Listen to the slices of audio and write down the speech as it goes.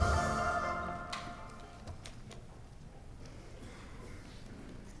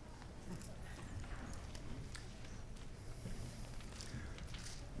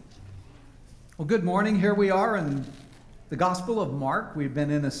Well, good morning. Here we are in the Gospel of Mark. We've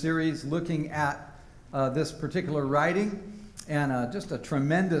been in a series looking at this particular writing, and just a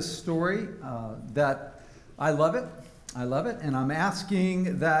tremendous story that I love it. I love it. And I'm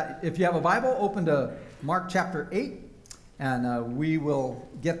asking that if you have a Bible, open to Mark chapter 8, and we will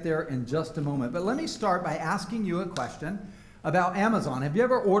get there in just a moment. But let me start by asking you a question about Amazon. Have you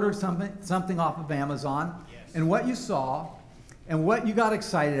ever ordered something off of Amazon? Yes. And what you saw and what you got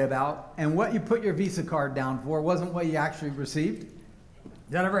excited about and what you put your Visa card down for wasn't what you actually received?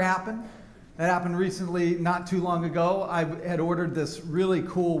 Did that ever happen? That happened recently, not too long ago. I had ordered this really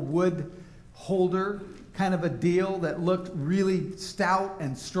cool wood holder, kind of a deal that looked really stout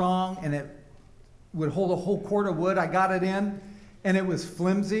and strong, and it would hold a whole quart of wood. I got it in, and it was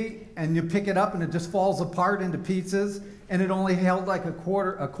flimsy, and you pick it up, and it just falls apart into pieces, and it only held like a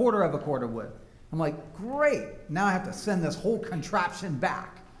quarter of a quart of wood. I'm like, great, now I have to send this whole contraption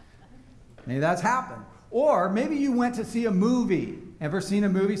back. Maybe that's happened. Or maybe you went to see a movie. Ever seen a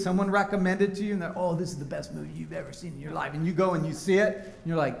movie someone recommended to you, and they're, oh, this is the best movie you've ever seen in your life. And you go and you see it, and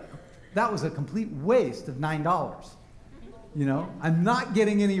you're like, that was a complete waste of $9. You know, I'm not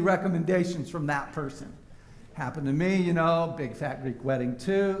getting any recommendations from that person. Happened to me, you know, Big Fat Greek Wedding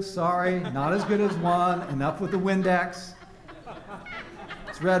 2, sorry, not as good as 1, enough with the Windex.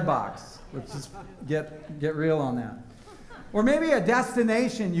 It's Redbox. Let's just get real on that. Or maybe a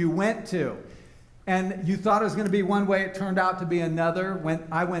destination you went to, and you thought it was going to be one way, it turned out to be another.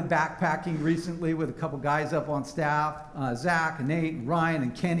 I went backpacking recently with a couple guys up on staff, Zach and Nate and Ryan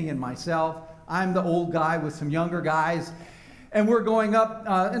and Kenny and myself. I'm the old guy with some younger guys, and we're going up,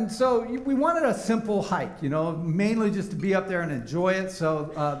 and so we wanted a simple hike, you know, mainly just to be up there and enjoy it.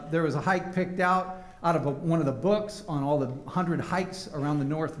 So there was a hike picked out of one of the books on all the 100 hikes around the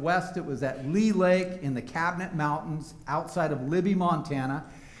Northwest. It was at Lee Lake in the Cabinet Mountains outside of Libby, Montana.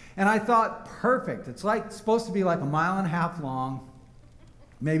 And I thought, perfect. It's supposed to be like 1.5 miles long,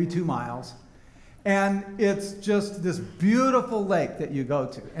 maybe 2 miles. And it's just this beautiful lake that you go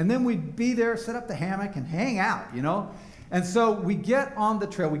to. And then we'd be there, set up the hammock, and hang out, you know. And so we get on the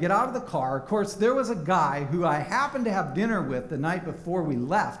trail, we get out of the car. Of course, there was a guy who I happened to have dinner with the night before we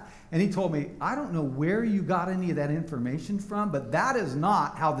left. And he told me, I don't know where you got any of that information from, but that is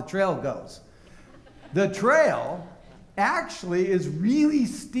not how the trail goes. The trail actually is really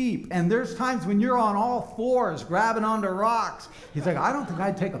steep, and there's times when you're on all fours grabbing onto rocks. He's like, I don't think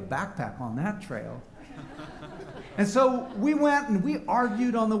I'd take a backpack on that trail. And so we went and we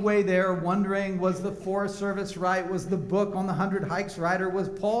argued on the way there, wondering, was the Forest Service right? Was the book on the 100 hikes right? Or was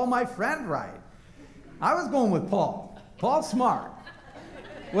Paul, my friend, right? I was going with Paul. Paul's smart.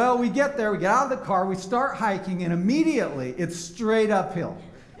 Well, we get there, we get out of the car, we start hiking, and immediately it's straight uphill.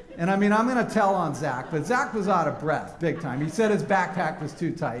 And I mean, I'm going to tell on Zach, but Zach was out of breath big time. He said his backpack was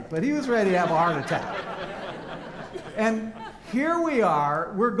too tight, but he was ready to have a heart attack. And here we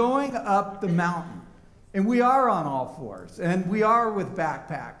are, we're going up the mountain, and we are on all fours, and we are with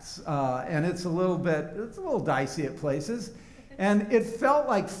backpacks, and it's a little dicey at places. And it felt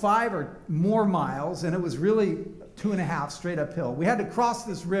like 5 or more miles, and it was really 2.5 straight uphill. We had to cross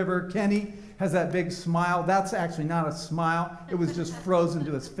this river. Kenny has that big smile. That's actually not a smile. It was just frozen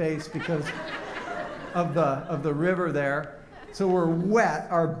to his face because of the river there. So we're wet.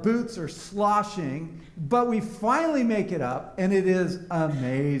 Our boots are sloshing. But we finally make it up, and it is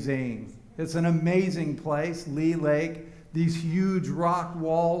amazing. It's an amazing place, Lee Lake. These huge rock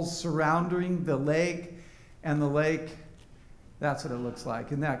walls surrounding the lake, and the lake, that's what it looks like.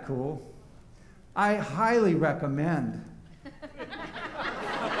 Isn't that cool? I highly recommend.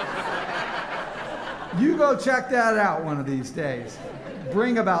 You go check that out one of these days.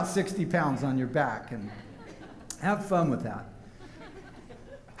 Bring about 60 pounds on your back and have fun with that.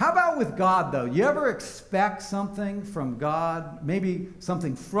 How about with God, though? You ever expect something from God, maybe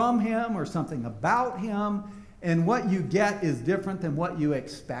something from Him or something about Him, and what you get is different than what you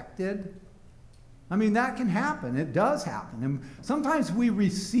expected? I mean, that can happen. It does happen. And sometimes we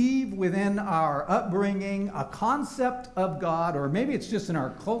receive within our upbringing a concept of God, or maybe it's just in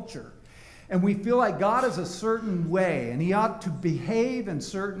our culture, and we feel like God is a certain way, and He ought to behave in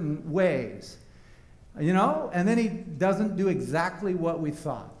certain ways, you know, and then He doesn't do exactly what we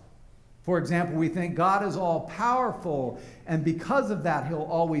thought. For example, we think God is all powerful, and because of that, He'll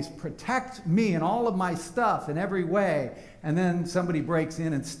always protect me and all of my stuff in every way. And then somebody breaks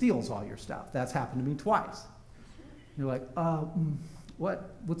in and steals all your stuff. That's happened to me twice. You're like,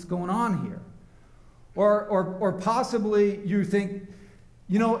 what's going on here? Or possibly you think,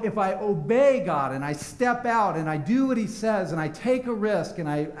 you know, if I obey God and I step out and I do what He says and I take a risk and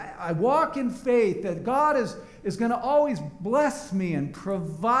I walk in faith that God is going to always bless me and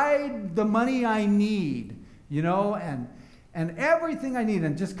provide the money I need, and everything I need,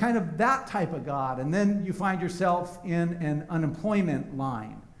 and just kind of that type of God. And then you find yourself in an unemployment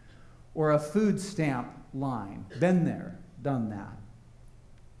line or a food stamp line. Been there, done that.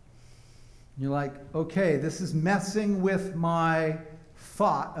 You're like, okay, this is messing with my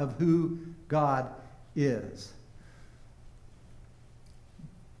thought of who God is.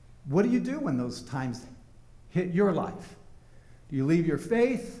 What do you do when those times hit your life? Do you leave your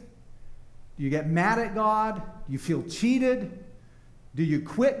faith? Do you get mad at God? Do you feel cheated? Do you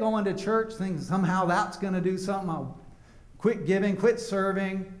quit going to church, thinking somehow that's going to do something? I'll quit giving, quit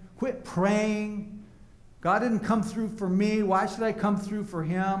serving, quit praying. God didn't come through for me. Why should I come through for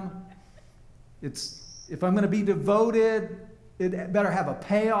him? If I'm going to be devoted, it better have a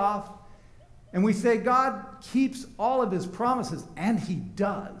payoff. And we say God keeps all of his promises, and he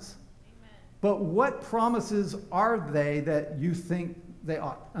does. Amen. But what promises are they that you think they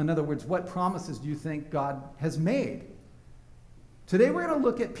ought? In other words, what promises do you think God has made? Today we're going to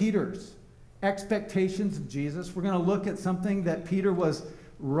look at Peter's expectations of Jesus. We're going to look at something that Peter was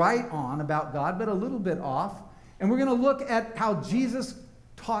right on about God, but a little bit off. And we're going to look at how Jesus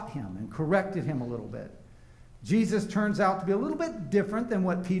taught him and corrected him a little bit. Jesus turns out to be a little bit different than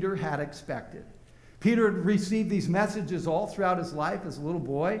what Peter had expected. Peter had received these messages all throughout his life as a little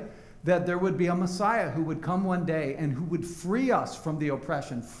boy, that there would be a Messiah who would come one day and who would free us from the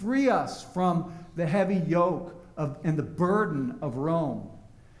oppression, free us from the heavy yoke and the burden of Rome.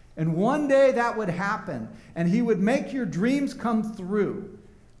 And one day that would happen, and he would make your dreams come true.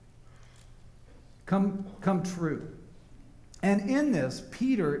 And in this,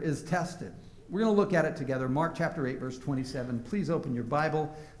 Peter is tested. We're going to look at it together. Mark chapter 8, verse 27. Please open your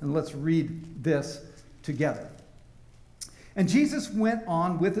Bible and let's read this together. And Jesus went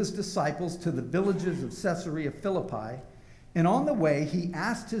on with his disciples to the villages of Caesarea Philippi. And on the way, he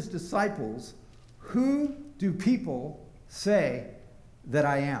asked his disciples, "Who do people say that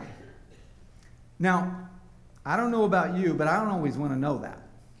I am?" Now, I don't know about you, but I don't always want to know that.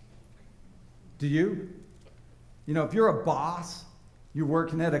 Do you? If you're a boss, you're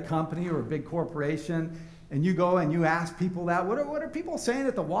working at a company or a big corporation, and you go and you ask people that, what are people saying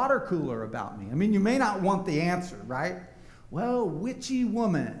at the water cooler about me? I mean, you may not want the answer, right? Well, witchy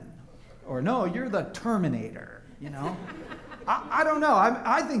woman. Or no, you're the Terminator, I don't know.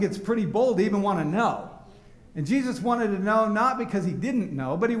 I think it's pretty bold to even want to know. And Jesus wanted to know not because he didn't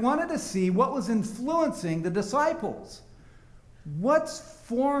know, but he wanted to see what was influencing the disciples. What's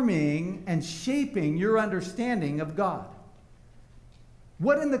forming and shaping your understanding of God?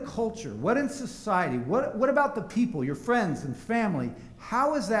 What in the culture? What in society? What about the people, your friends and family?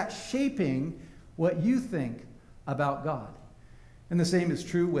 How is that shaping what you think about God? And the same is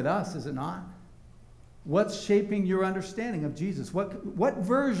true with us, is it not? What's shaping your understanding of Jesus? What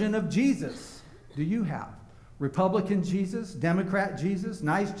version of Jesus do you have? Republican Jesus? Democrat Jesus?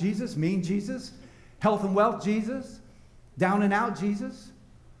 Nice Jesus? Mean Jesus? Health and wealth Jesus? Down and out Jesus?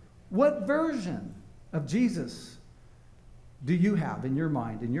 What version of Jesus do you have in your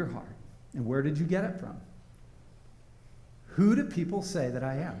mind, in your heart? And where did you get it from? Who do people say that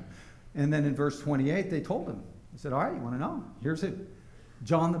I am? And then in verse 28, they told him. He said, all right, you want to know? Here's who.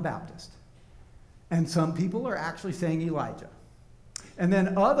 John the Baptist. And some people are actually saying Elijah. And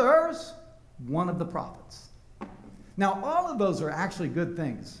then others, one of the prophets. Now, all of those are actually good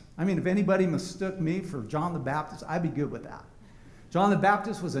things. I mean, if anybody mistook me for John the Baptist, I'd be good with that. John the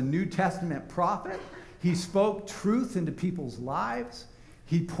Baptist was a New Testament prophet. He spoke truth into people's lives.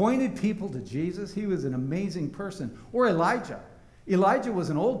 He pointed people to Jesus. He was an amazing person. Or Elijah. Elijah was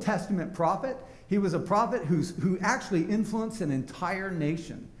an Old Testament prophet. He was a prophet who actually influenced an entire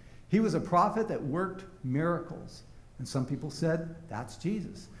nation. He was a prophet that worked miracles. And some people said, that's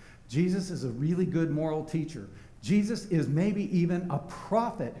Jesus. Jesus is a really good moral teacher. Jesus is maybe even a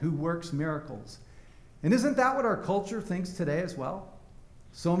prophet who works miracles. And isn't that what our culture thinks today as well?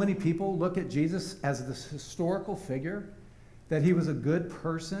 So many people look at Jesus as this historical figure, that he was a good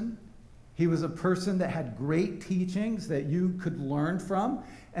person. He was a person that had great teachings that you could learn from.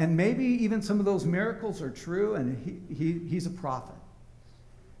 And maybe even some of those miracles are true, and he's a prophet.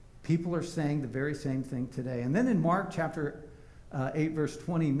 People are saying the very same thing today. And then in Mark chapter 8, verse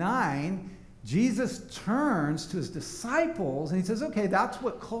 29, Jesus turns to his disciples and he says, okay, that's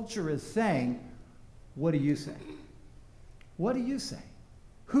what culture is saying. What do you say? What do you say?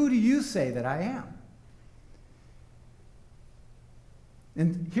 Who do you say that I am?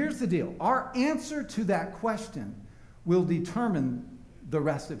 And here's the deal. Our answer to that question will determine the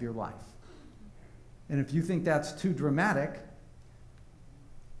rest of your life. And if you think that's too dramatic,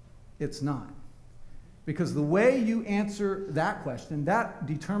 it's not. Because the way you answer that question, that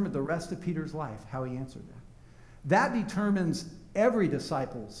determined the rest of Peter's life, how he answered that. That determines every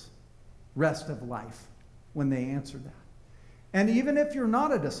disciple's rest of life when they answer that. And even if you're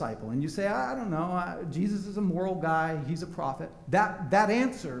not a disciple and you say, I don't know, Jesus is a moral guy, he's a prophet, that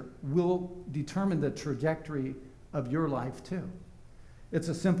answer will determine the trajectory of your life too. It's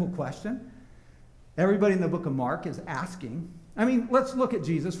a simple question. Everybody in the book of Mark is asking. I mean, let's look at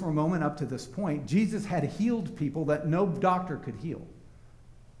Jesus for a moment up to this point. Jesus had healed people that no doctor could heal.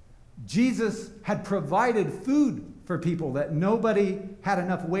 Jesus had provided food for people that nobody had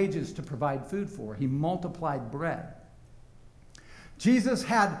enough wages to provide food for. He multiplied bread. Jesus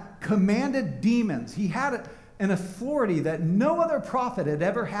had commanded demons. He had an authority that no other prophet had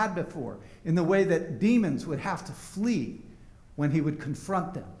ever had before in the way that demons would have to flee when he would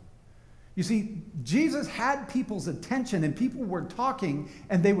confront them. You see, Jesus had people's attention, and people were talking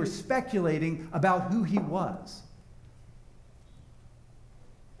and they were speculating about who he was.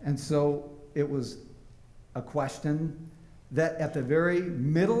 And so it was a question that at the very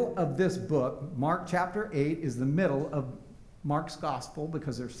middle of this book, Mark chapter 8 is the middle of Mark's gospel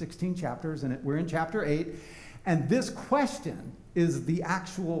because there's 16 chapters and we're in chapter 8. And this question is the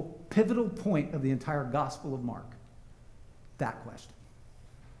actual pivotal point of the entire gospel of Mark. That question.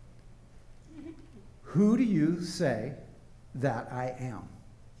 Who do you say that I am?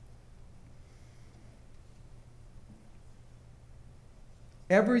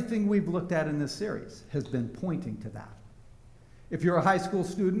 Everything we've looked at in this series has been pointing to that. If you're a high school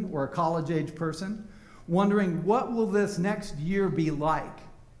student or a college-age person, wondering what will this next year be like,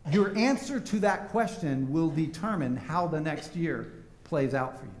 your answer to that question will determine how the next year plays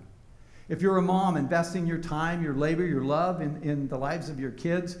out for you. If you're a mom investing your time, your labor, your love in the lives of your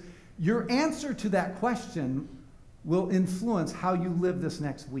kids, your answer to that question will influence how you live this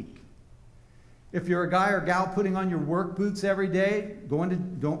next week. If you're a guy or gal putting on your work boots every day, going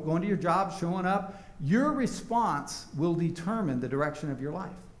to your job, showing up, your response will determine the direction of your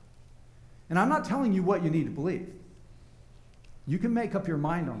life. And I'm not telling you what you need to believe. You can make up your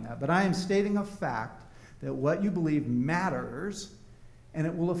mind on that, but I am stating a fact that what you believe matters, and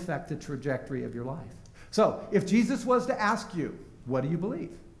it will affect the trajectory of your life. So, if Jesus was to ask you, what do you believe?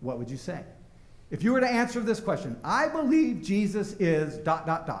 What would you say? If you were to answer this question, I believe Jesus is ...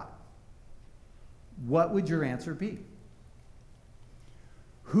 what would your answer be?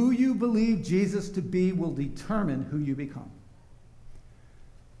 Who you believe Jesus to be will determine who you become.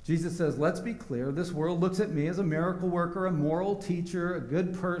 Jesus says, let's be clear, this world looks at me as a miracle worker, a moral teacher, a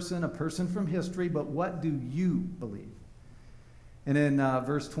good person, a person from history, but what do you believe? And in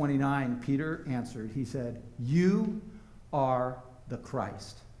verse 29, Peter answered, he said, you are the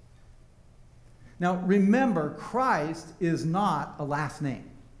Christ. Now remember, Christ is not a last name.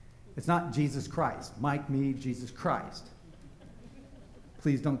 It's not Jesus Christ, Mike, me, Jesus Christ.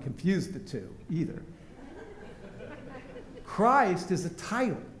 Please don't confuse the two either. Christ is a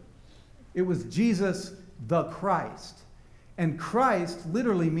title. It was Jesus the Christ. And Christ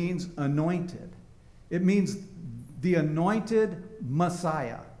literally means anointed. It means the anointed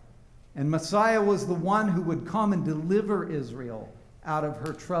Messiah. And Messiah was the one who would come and deliver Israel out of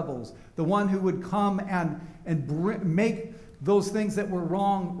her troubles. The one who would come and make those things that were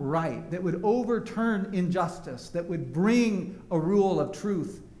wrong right, that would overturn injustice, that would bring a rule of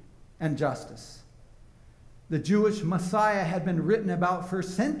truth and justice. The Jewish Messiah had been written about for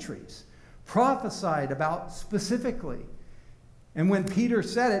centuries, prophesied about specifically. And when Peter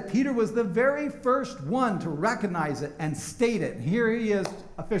said it, Peter was the very first one to recognize it and state it. Here he is,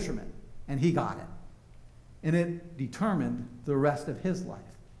 a fisherman, and he got it. And it determined the rest of his life.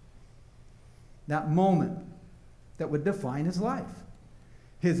 That moment that would define his life.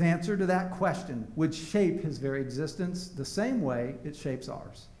 His answer to that question would shape his very existence the same way it shapes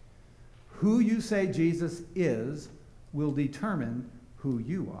ours. Who you say Jesus is will determine who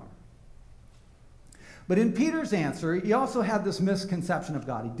you are. But in Peter's answer, he also had this misconception of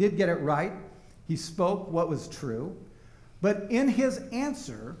God. He did get it right. He spoke what was true. But in his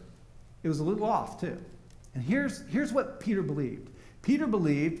answer, it was a little off too. And here's what Peter believed. Peter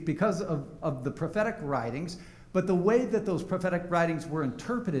believed, because of the prophetic writings, but the way that those prophetic writings were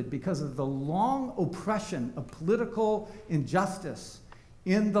interpreted because of the long oppression of political injustice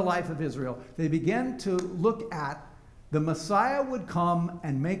in the life of Israel, they began to look at the Messiah would come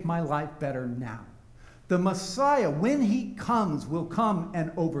and make my life better now. The Messiah, when he comes, will come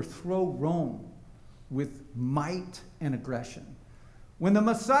and overthrow Rome with might and aggression. When the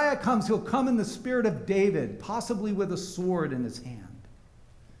Messiah comes, he'll come in the spirit of David, possibly with a sword in his hand.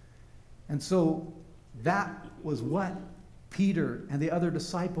 And so that was what Peter and the other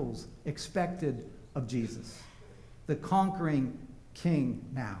disciples expected of Jesus, the conquering king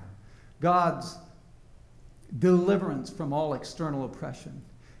now, God's deliverance from all external oppression.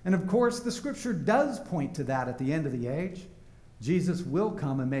 And of course, the scripture does point to that at the end of the age. Jesus will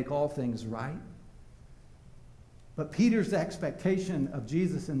come and make all things right. But Peter's expectation of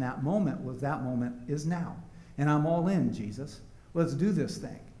Jesus in that moment is now. And I'm all in, Jesus. Let's do this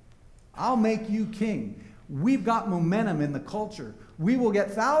thing. I'll make you king. We've got momentum in the culture. We will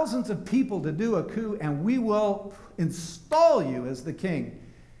get thousands of people to do a coup, and we will install you as the king.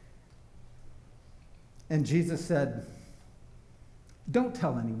 And Jesus said, don't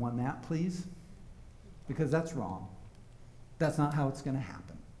tell anyone that, please, because that's wrong. That's not how it's going to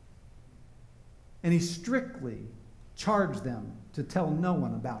happen. And he strictly charged them to tell no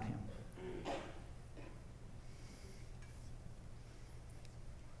one about him.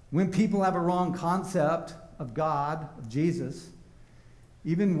 When people have a wrong concept of God, of Jesus,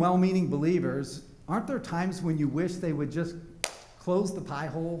 even well-meaning believers, aren't there times when you wish they would just close the pie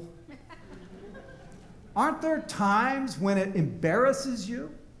hole? Aren't there times when it embarrasses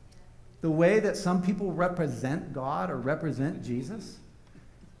you the way that some people represent God or represent Jesus?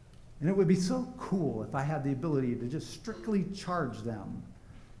 And it would be so cool if I had the ability to just strictly charge them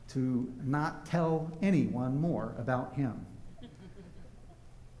to not tell anyone more about him.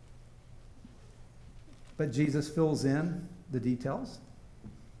 But Jesus fills in the details.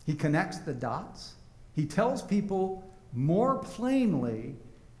 He connects the dots. He tells people more plainly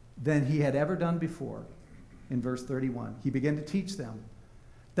than he had ever done before. In verse 31, he began to teach them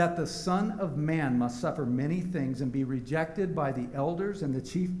that the Son of Man must suffer many things and be rejected by the elders and the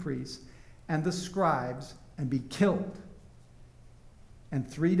chief priests and the scribes and be killed, and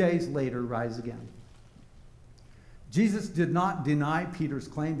 3 days later rise again. Jesus did not deny Peter's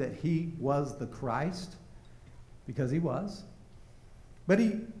claim that he was the Christ, because he was. But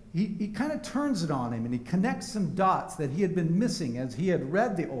he kind of turns it on him, and he connects some dots that he had been missing as he had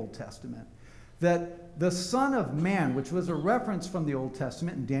read the Old Testament. That the Son of Man, which was a reference from the Old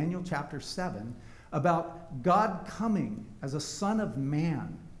Testament in Daniel chapter 7, about God coming as a Son of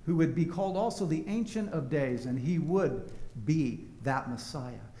Man, who would be called also the Ancient of Days, and he would be that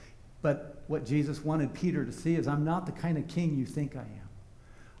Messiah. But what Jesus wanted Peter to see is, I'm not the kind of king you think I am.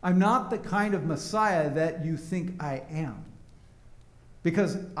 I'm not the kind of Messiah that you think I am.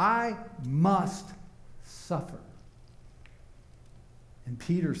 Because I must suffer. And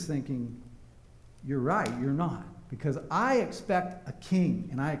Peter's thinking, you're right, you're not. Because I expect a king,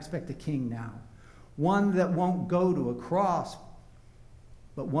 and I expect a king now. One that won't go to a cross,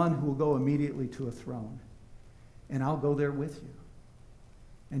 but one who will go immediately to a throne. And I'll go there with you.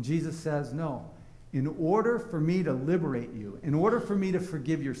 And Jesus says, no. In order for me to liberate you, in order for me to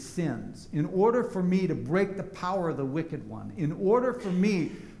forgive your sins, in order for me to break the power of the wicked one, in order for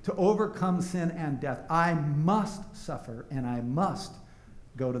me to overcome sin and death, I must suffer and I must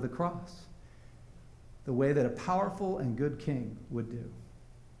go to the cross. The way that a powerful and good king would do.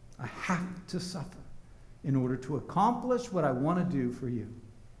 I have to suffer in order to accomplish what I want to do for you.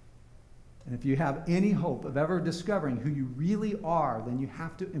 And if you have any hope of ever discovering who you really are, then you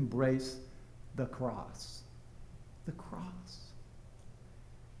have to embrace the cross. The cross.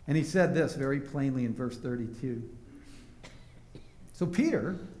 And he said this very plainly in verse 32. So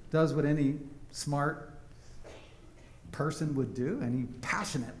Peter does what any smart person would do, any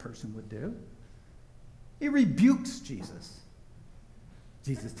passionate person would do. He rebukes Jesus.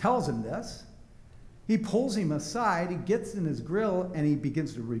 Jesus tells him this. He pulls him aside, he gets in his grill, and he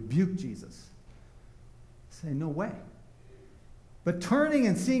begins to rebuke Jesus. Say, no way. But turning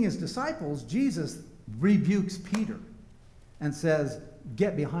and seeing his disciples, Jesus rebukes Peter and says,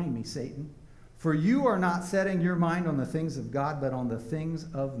 get behind me, Satan, for you are not setting your mind on the things of God, but on the things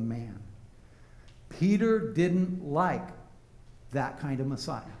of man. Peter didn't like that kind of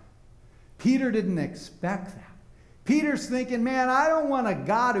Messiah. Peter didn't expect that. Peter's thinking, man, I don't want a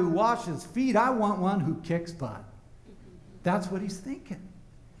God who washes feet. I want one who kicks butt. That's what he's thinking.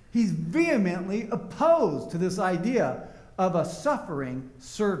 He's vehemently opposed to this idea of a suffering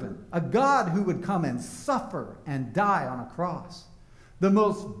servant, a God who would come and suffer and die on a cross. The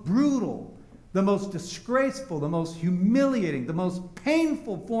most brutal, the most disgraceful, the most humiliating, the most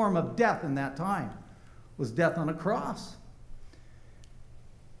painful form of death in that time was death on a cross.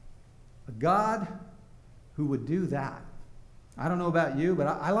 A God who would do that. I don't know about you, but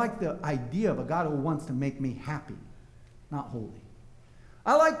I like the idea of a God who wants to make me happy, not holy.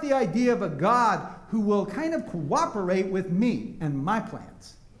 I like the idea of a God who will kind of cooperate with me and my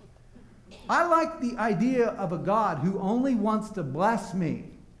plans. I like the idea of a God who only wants to bless me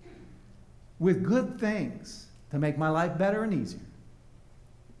with good things to make my life better and easier.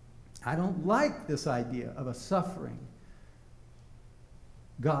 I don't like this idea of a suffering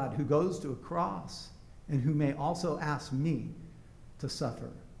God who goes to a cross and who may also ask me to suffer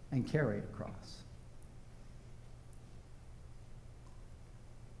and carry a cross.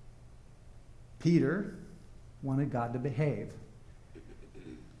 Peter wanted God to behave.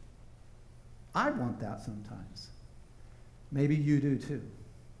 I want that sometimes. Maybe you do too.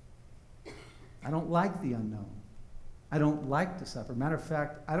 I don't like the unknown. I don't like to suffer. Matter of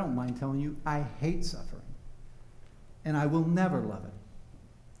fact, I don't mind telling you, I hate suffering. And I will never love it.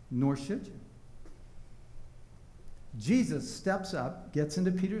 Nor should you. Jesus steps up, gets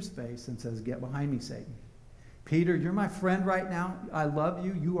into Peter's face, and says, "Get behind me, Satan." Peter, you're my friend right now. I love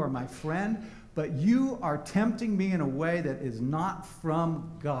you. You are my friend. But you are tempting me in a way that is not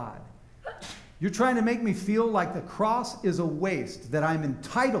from God. You're trying to make me feel like the cross is a waste, that I'm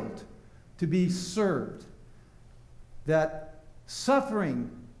entitled to be served, that suffering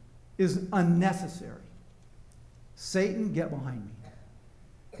is unnecessary. Satan, get behind me.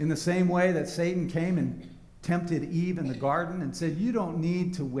 In the same way that Satan came and tempted Eve in the garden and said, you don't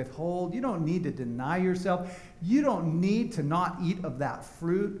need to withhold, you don't need to deny yourself, you don't need to not eat of that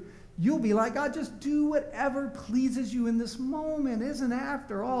fruit. You'll be like, God, just do whatever pleases you in this moment. Isn't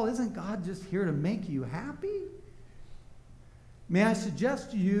God just here to make you happy? May I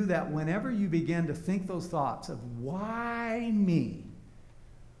suggest to you that whenever you begin to think those thoughts of why me,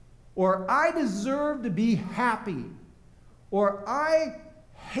 or I deserve to be happy, or I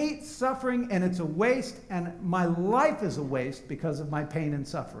hate suffering and it's a waste and my life is a waste because of my pain and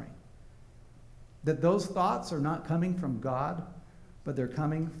suffering, that those thoughts are not coming from God, but they're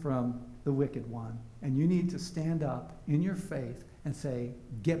coming from the wicked one. And you need to stand up in your faith and say,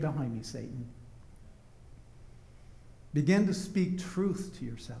 get behind me, Satan. Begin to speak truth to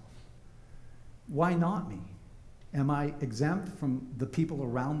yourself. Why not me? Am I exempt from the people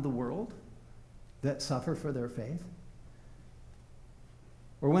around the world that suffer for their faith?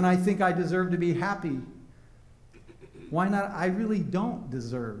 Or when I think I deserve to be happy, why not? I really don't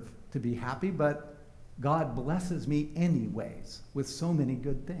deserve to be happy, but God blesses me anyways with so many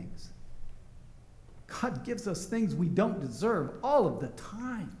good things. God gives us things we don't deserve all of the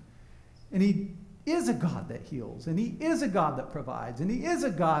time. And he is a God that heals, and he is a God that provides, and he is a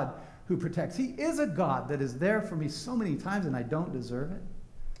God who protects. He is a God that is there for me so many times, and I don't deserve it.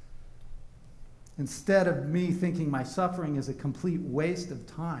 Instead of me thinking my suffering is a complete waste of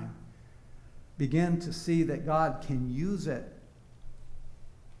time, begin to see that God can use it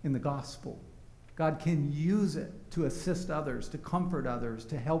in the gospel. God can use it to assist others, to comfort others,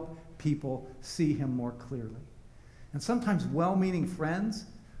 to help people see him more clearly. And sometimes well-meaning friends,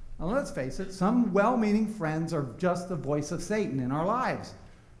 and let's face it, some well-meaning friends are just the voice of Satan in our lives,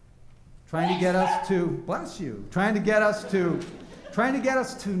 trying to get us to, bless you, trying to get us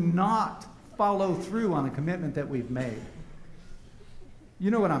to not follow through on a commitment that we've made. You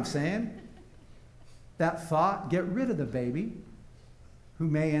know what I'm saying? That thought, get rid of the baby who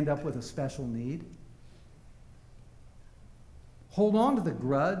may end up with a special need. Hold on to the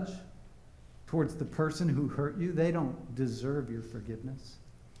grudge towards the person who hurt you. They don't deserve your forgiveness.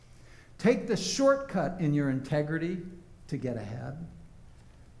 Take the shortcut in your integrity to get ahead.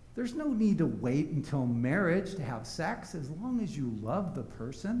 There's no need to wait until marriage to have sex as long as you love the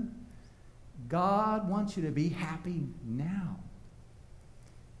person. God wants you to be happy now.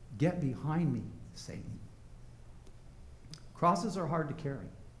 Get behind me, Satan. Crosses are hard to carry.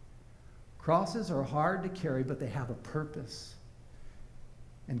 Crosses are hard to carry, but they have a purpose.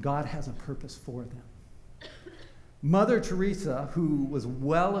 And God has a purpose for them. Mother Teresa, who was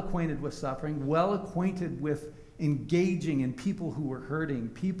well acquainted with suffering, well acquainted with engaging in people who were hurting,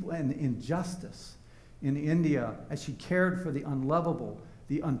 people and injustice in India, as she cared for the unlovable,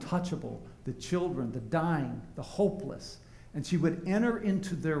 the untouchable, the children, the dying, the hopeless. And she would enter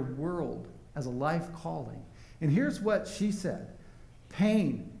into their world as a life calling. And here's what she said: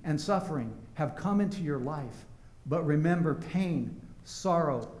 pain and suffering have come into your life, but remember, pain,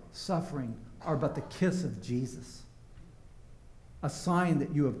 sorrow, suffering are but the kiss of Jesus, a sign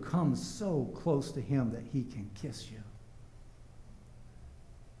that you have come so close to him that he can kiss you.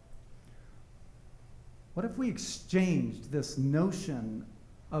 What if we exchanged this notion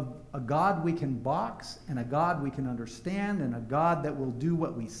of a God we can box, and a God we can understand, and a God that will do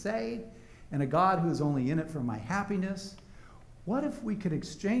what we say, and a God who is only in it for my happiness? What if we could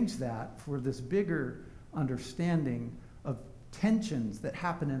exchange that for this bigger understanding of tensions that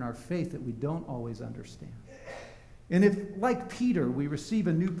happen in our faith that we don't always understand? And if, like Peter, we receive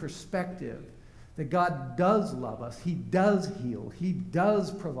a new perspective that God does love us, he does heal, he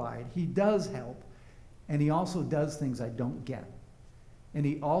does provide, he does help, and he also does things I don't get. And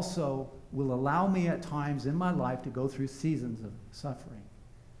he also will allow me at times in my life to go through seasons of suffering.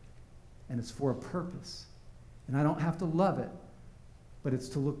 And it's for a purpose. And I don't have to love it, but it's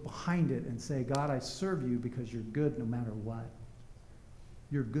to look behind it and say, God, I serve you because you're good no matter what.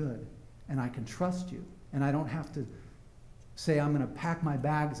 You're good, and I can trust you. And I don't have to say I'm going to pack my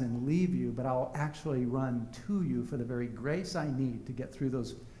bags and leave you, but I'll actually run to you for the very grace I need to get through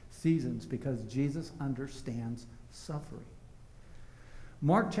those seasons because Jesus understands suffering.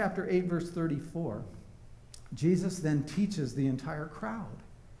 Mark chapter 8, verse 34, Jesus then teaches the entire crowd.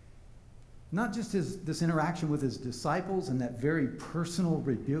 Not just this interaction with his disciples and that very personal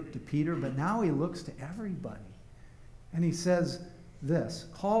rebuke to Peter, but now he looks to everybody. And he says this,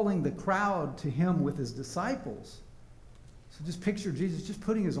 calling the crowd to him with his disciples. So just picture Jesus just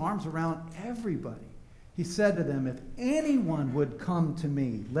putting his arms around everybody. He said to them, if anyone would come to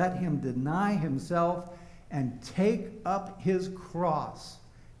me, let him deny himself and take up his cross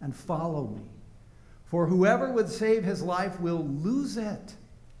and follow me. For whoever would save his life will lose it.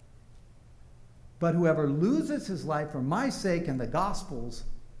 But whoever loses his life for my sake and the gospel's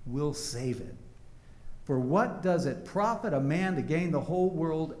will save it. For what does it profit a man to gain the whole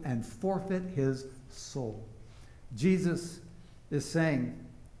world and forfeit his soul? Jesus is saying,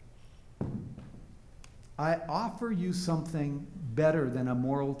 I offer you something better than a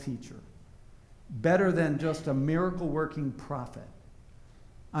moral teacher, better than just a miracle-working prophet.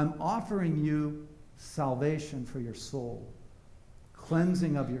 I'm offering you salvation for your soul,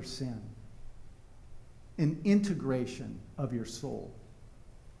 cleansing of your sin, an integration of your soul,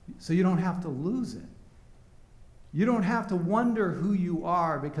 so you don't have to lose it. You don't have to wonder who you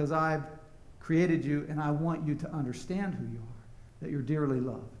are because I've created you and I want you to understand who you are, that you're dearly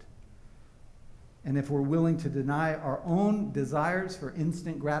loved. And if we're willing to deny our own desires for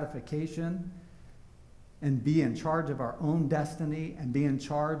instant gratification and be in charge of our own destiny and be in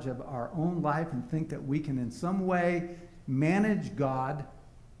charge of our own life and think that we can in some way manage God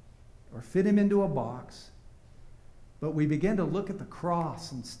or fit him into a box, but we begin to look at the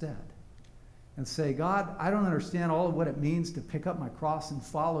cross instead and say, God, I don't understand all of what it means to pick up my cross and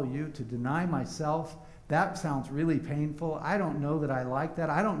follow you, to deny myself. That sounds really painful. I don't know that I like that.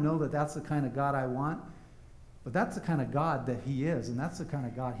 I don't know that that's the kind of God I want. But that's the kind of God that he is, and that's the kind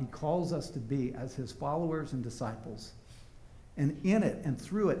of God he calls us to be as his followers and disciples. And in it and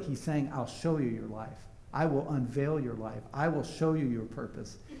through it, he's saying, I'll show you your life. I will unveil your life. I will show you your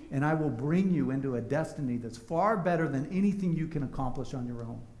purpose. And I will bring you into a destiny that's far better than anything you can accomplish on your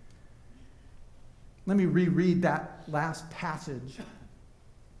own. Let me reread that last passage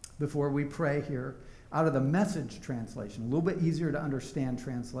before we pray here out of the Message translation, a little bit easier to understand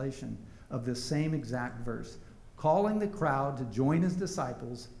translation of this same exact verse. Calling the crowd to join his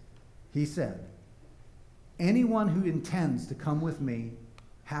disciples, he said, anyone who intends to come with me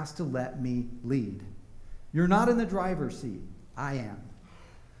has to let me lead. You're not in the driver's seat. I am.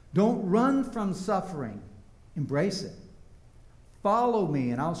 Don't run from suffering. Embrace it. Follow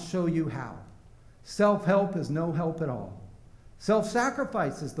me and I'll show you how. Self-help is no help at all.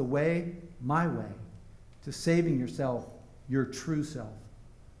 Self-sacrifice is the way, my way, to saving yourself, your true self.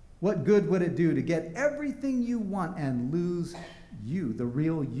 What good would it do to get everything you want and lose you, the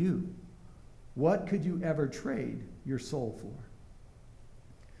real you? What could you ever trade your soul for?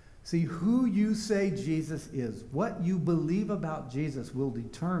 See, who you say Jesus is, what you believe about Jesus will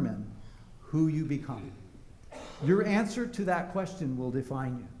determine who you become. Your answer to that question will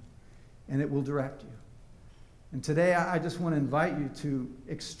define you, and it will direct you. And today I just want to invite you to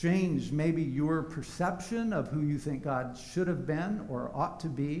exchange maybe your perception of who you think God should have been or ought to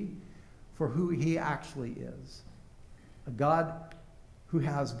be for who he actually is. A God who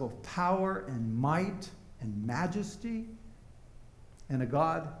has both power and might and majesty, and a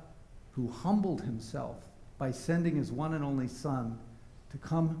God who humbled himself by sending his one and only Son to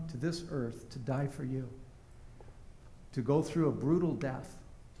come to this earth to die for you, to go through a brutal death,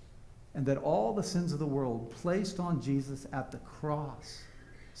 and that all the sins of the world placed on Jesus at the cross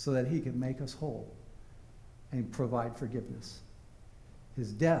so that he could make us whole and provide forgiveness.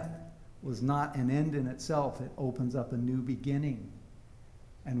 His death was not an end in itself. It opens up a new beginning.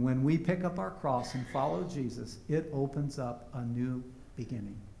 And when we pick up our cross and follow Jesus, it opens up a new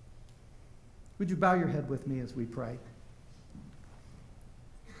beginning. Would you bow your head with me as we pray?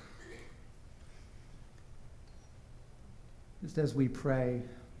 Just as we pray,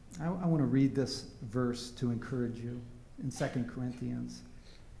 I want to read this verse to encourage you in 2 Corinthians.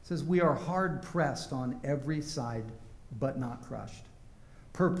 It says, we are hard pressed on every side, but not crushed.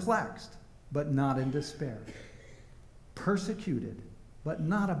 Perplexed, but not in despair. Persecuted, but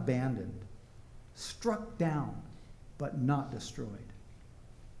not abandoned. Struck down, but not destroyed.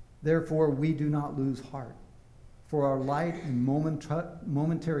 Therefore, we do not lose heart, for our light and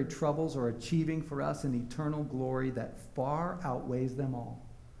momentary troubles are achieving for us an eternal glory that far outweighs them all.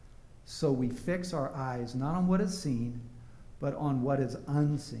 So we fix our eyes not on what is seen, but on what is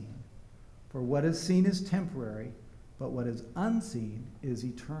unseen. For what is seen is temporary, but what is unseen is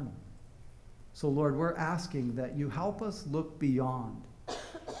eternal. So, Lord, we're asking that you help us look beyond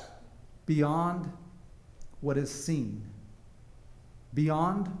what is seen,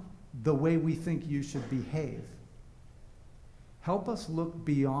 beyond the way we think you should behave. Help us look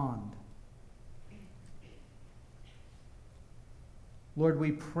beyond. Lord,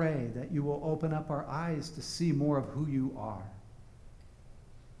 we pray that you will open up our eyes to see more of who you are.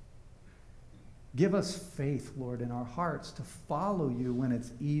 Give us faith, Lord, in our hearts to follow you when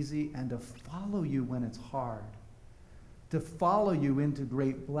it's easy and to follow you when it's hard. To follow you into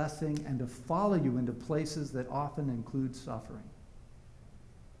great blessing and to follow you into places that often include suffering.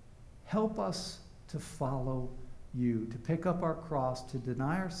 Help us to follow you, to pick up our cross, to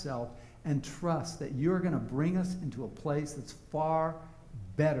deny ourselves, and trust that you're going to bring us into a place that's far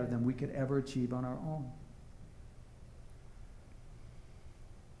better than we could ever achieve on our own.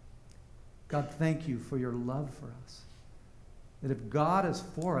 God, thank you for your love for us. That if God is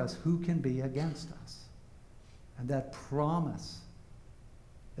for us, who can be against us? And that promise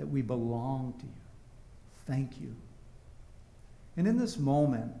that we belong to you. Thank you. And in this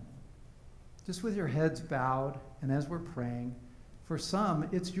moment, just with your heads bowed, and as we're praying, for some,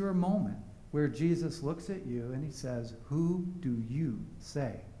 it's your moment where Jesus looks at you and he says, "Who do you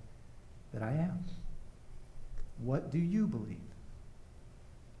say that I am? What do you believe?"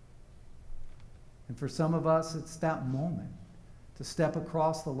 And for some of us, it's that moment to step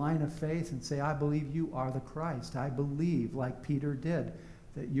across the line of faith and say, "I believe you are the Christ. I believe, like Peter did,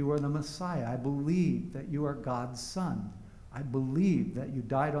 that you are the Messiah. I believe that you are God's Son. I believe that you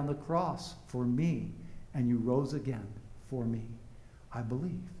died on the cross for me and you rose again for me. I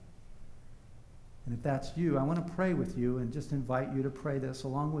believe." And if that's you, I want to pray with you and just invite you to pray this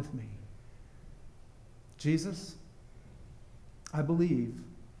along with me. Jesus, I believe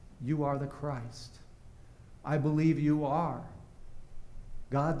you are the Christ. I believe you are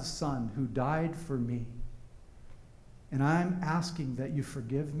God's Son who died for me. And I'm asking that you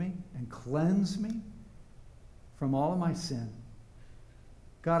forgive me and cleanse me from all of my sin.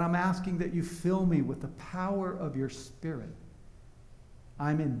 God, I'm asking that you fill me with the power of your Spirit.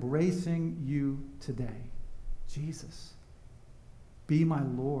 I'm embracing you today. Jesus, be my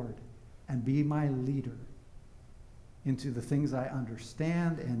Lord and be my leader into the things I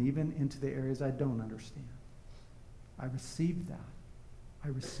understand and even into the areas I don't understand. I receive that. I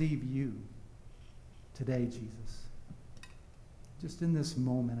receive you today, Jesus. Just in this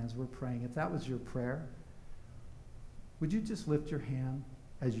moment as we're praying, if that was your prayer, would you just lift your hand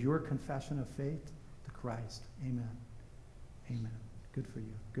as your confession of faith to Christ? Amen. Amen. Good for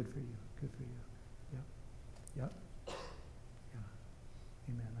you. Good for you. Good for you. Yep. Yep. Yeah.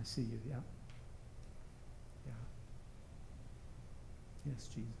 Amen. I see you. Yep. Yeah. Yes,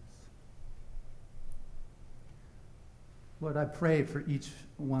 Jesus. Lord, I pray for each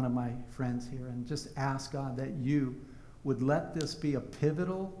one of my friends here and just ask, God, that you would let this be a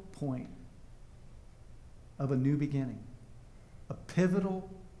pivotal point of a new beginning, a pivotal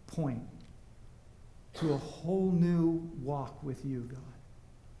point to a whole new walk with you, God.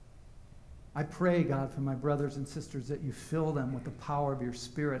 I pray, God, for my brothers and sisters that you fill them with the power of your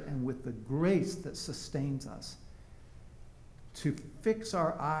Spirit and with the grace that sustains us to fix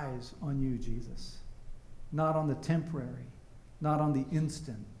our eyes on you, Jesus, not on the temporary, not on the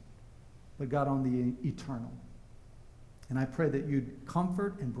instant, but God, on the eternal. And I pray that you'd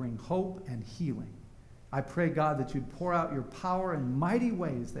comfort and bring hope and healing. I pray, God, that you'd pour out your power in mighty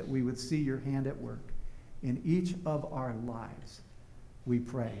ways that we would see your hand at work in each of our lives, we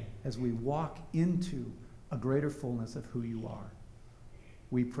pray, as we walk into a greater fullness of who you are.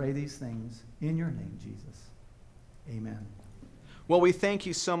 We pray these things in your name, Jesus. Amen. Well, we thank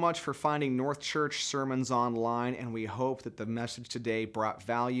you so much for finding North Church Sermons online, and we hope that the message today brought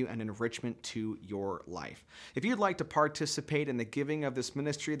value and enrichment to your life. If you'd like to participate in the giving of this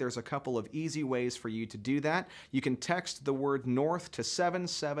ministry, there's a couple of easy ways for you to do that. You can text the word NORTH to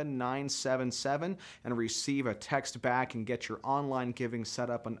 77977 and receive a text back and get your online giving set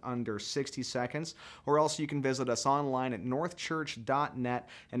up in under 60 seconds. Or else you can visit us online at northchurch.net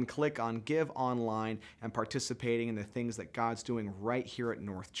and click on Give Online and participating in the things that God's doing right here at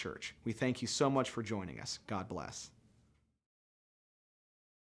North Church. We thank you so much for joining us. God bless.